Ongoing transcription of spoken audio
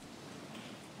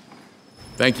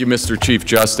Thank you, Mr. Chief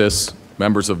Justice,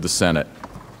 members of the Senate.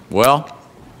 Well,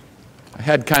 I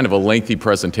had kind of a lengthy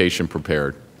presentation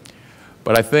prepared,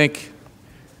 but I think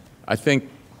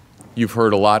you've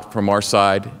heard a lot from our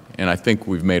side, and I think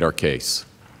we've made our case.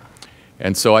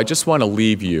 And so I just want to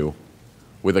leave you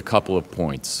with a couple of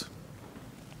points.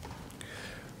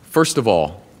 First of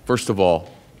all,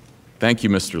 thank you,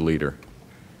 Mr. Leader,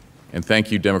 and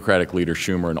thank you, Democratic Leader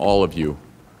Schumer, and all of you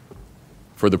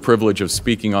for the privilege of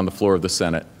speaking on the floor of the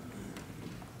Senate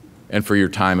and for your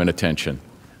time and attention.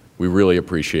 We really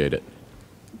appreciate it.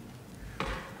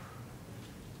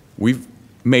 We've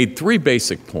made three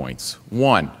basic points.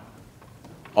 One,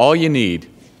 all you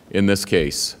need in this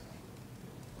case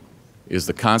is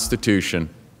the Constitution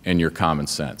and your common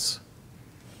sense.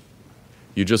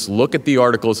 You just look at the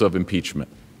articles of impeachment.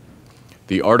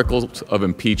 The articles of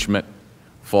impeachment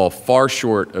fall far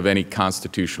short of any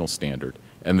constitutional standard,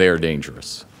 and they are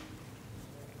dangerous.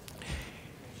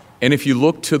 And if you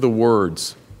look to the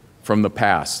words from the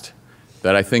past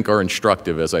that I think are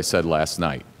instructive, as I said last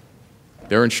night,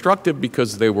 they're instructive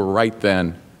because they were right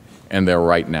then and they're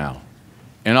right now.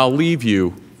 And I'll leave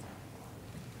you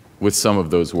with some of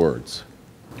those words.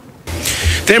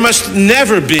 There must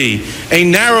never be a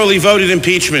narrowly voted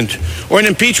impeachment or an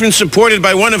impeachment supported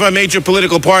by one of our major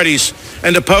political parties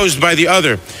and opposed by the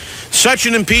other. Such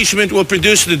an impeachment will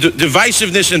produce the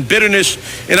divisiveness and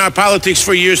bitterness in our politics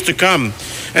for years to come,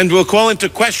 and will call into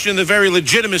question the very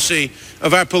legitimacy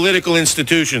of our political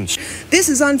institutions. This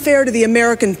is unfair to the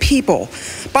American people.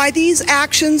 By these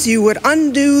actions, you would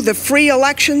undo the free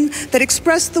election that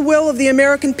expressed the will of the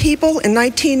American people in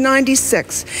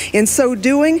 1996. In so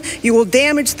doing, you will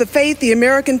damage the faith the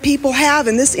American people have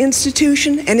in this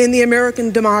institution and in the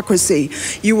American democracy.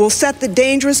 You will set the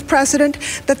dangerous precedent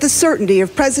that the certainty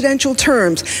of presidential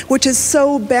terms, which has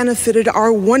so benefited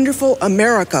our wonderful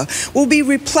America, will be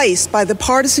replaced by the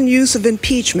partisan use of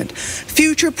impeachment.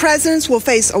 Future presidents will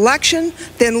face election,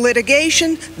 then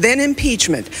litigation, then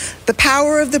impeachment. The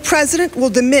power of the president will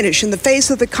diminish in the face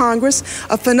of the Congress,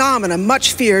 a phenomenon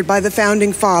much feared by the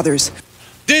founding fathers.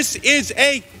 This is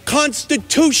a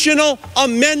constitutional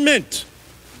amendment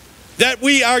that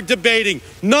we are debating,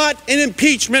 not an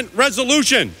impeachment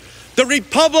resolution. The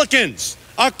Republicans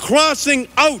are crossing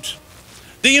out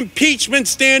the impeachment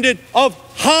standard of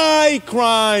high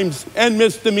crimes and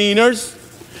misdemeanors,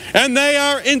 and they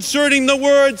are inserting the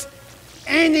words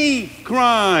any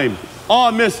crime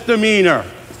or misdemeanor.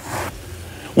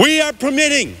 We are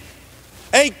permitting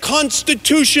a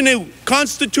constitutional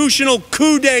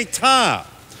coup d'etat,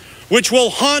 which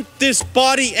will haunt this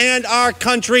body and our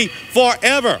country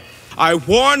forever. I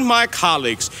warn my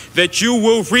colleagues that you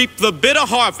will reap the bitter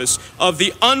harvest of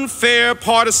the unfair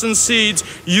partisan seeds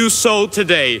you sowed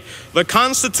today. The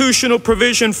constitutional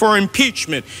provision for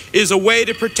impeachment is a way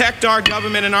to protect our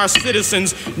government and our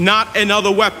citizens, not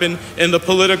another weapon in the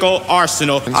political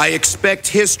arsenal. I expect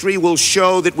history will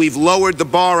show that we've lowered the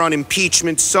bar on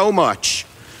impeachment so much.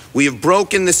 We have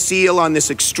broken the seal on this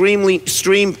extreme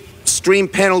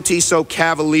penalty so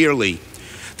cavalierly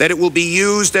that it will be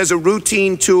used as a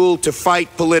routine tool to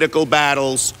fight political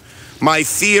battles. My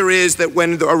fear is that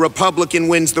when a Republican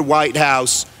wins the White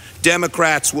House,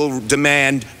 Democrats will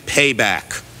demand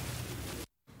payback.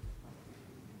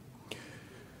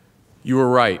 You were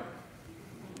right.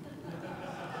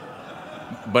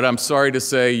 But I'm sorry to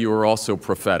say you were also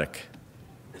prophetic.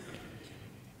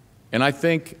 And I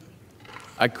think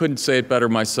I couldn't say it better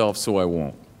myself, so I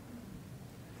won't.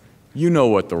 You know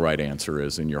what the right answer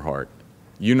is in your heart.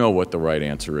 You know what the right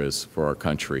answer is for our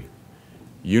country.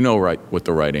 You know what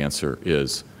the right answer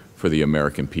is for the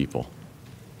American people.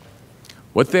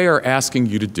 What they are asking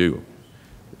you to do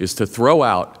is to throw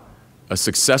out a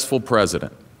successful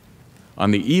president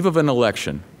on the eve of an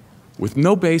election with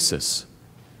no basis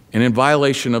and in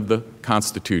violation of the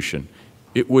Constitution.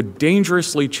 It would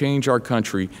dangerously change our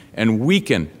country and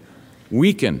weaken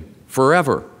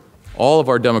forever all of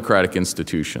our democratic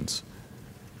institutions.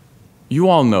 You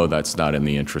all know that's not in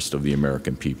the interest of the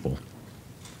American people.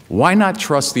 Why not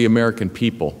trust the American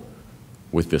people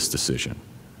with this decision?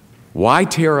 Why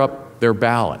tear up their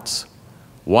ballots?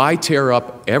 Why tear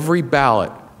up every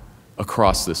ballot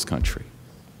across this country?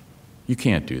 You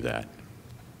can't do that.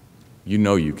 You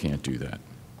know you can't do that.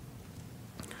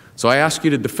 So I ask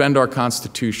you to defend our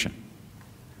Constitution,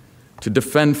 to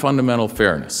defend fundamental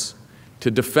fairness,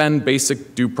 to defend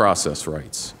basic due process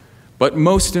rights, but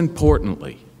most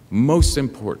importantly,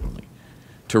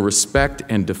 to respect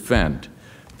and defend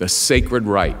the sacred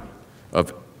right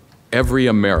of every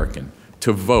American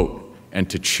to vote and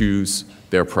to choose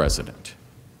their president.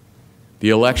 The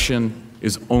election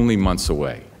is only months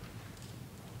away.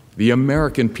 The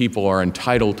American people are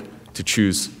entitled to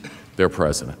choose their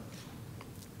president.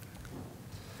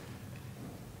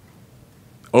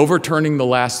 Overturning the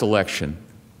last election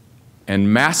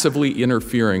and massively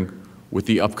interfering with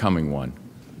the upcoming one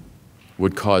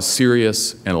would cause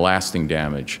serious and lasting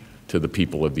damage to the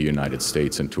people of the United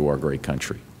States and to our great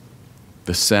country.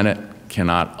 The Senate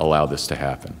cannot allow this to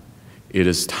happen. It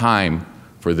is time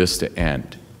for this to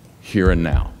end, here and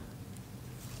now.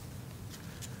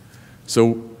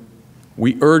 So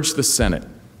we urge the Senate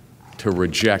to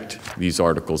reject these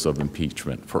articles of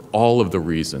impeachment for all of the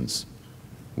reasons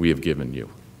we have given you.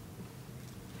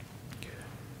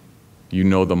 You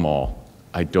know them all.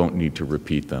 I don't need to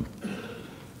repeat them.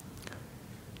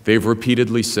 They've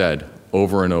repeatedly said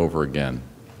over and over again,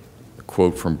 a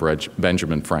quote from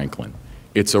Benjamin Franklin,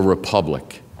 "It's a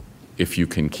republic if you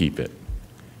can keep it."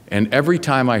 And every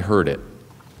time I heard it,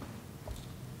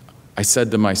 I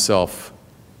said to myself,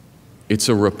 it's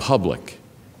a republic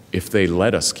if they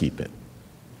let us keep it.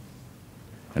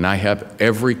 And I have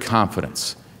every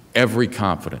confidence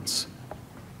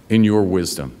in your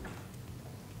wisdom.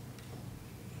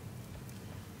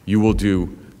 You will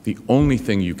do the only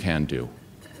thing you can do,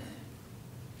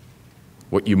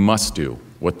 what you must do,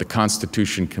 what the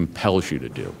Constitution compels you to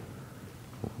do.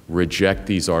 Reject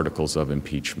these articles of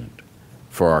impeachment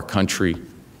for our country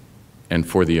and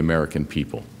for the American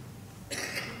people.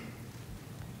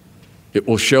 It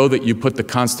will show that you put the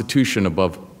Constitution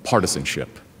above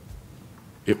partisanship.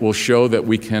 It will show that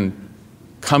we can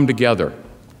come together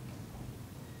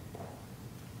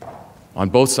on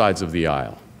both sides of the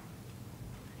aisle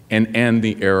and end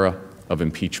the era of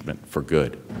impeachment for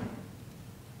good.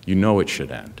 You know it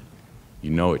should end.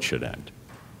 You know it should end.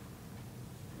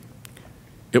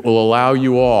 It will allow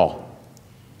you all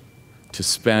to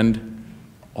spend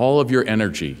all of your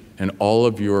energy and all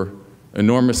of your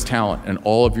enormous talent and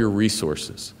all of your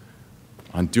resources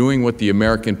on doing what the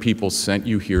American people sent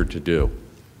you here to do,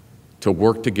 to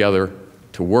work together,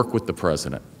 to work with the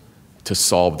president, to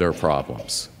solve their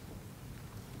problems.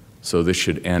 So this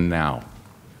should end now,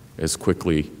 as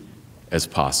quickly as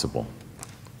possible.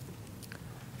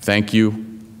 Thank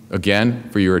you again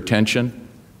for your attention.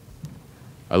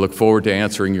 I look forward to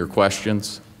answering your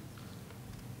questions.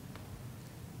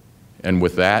 And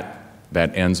with that,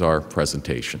 that ends our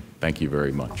presentation. Thank you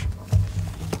very much.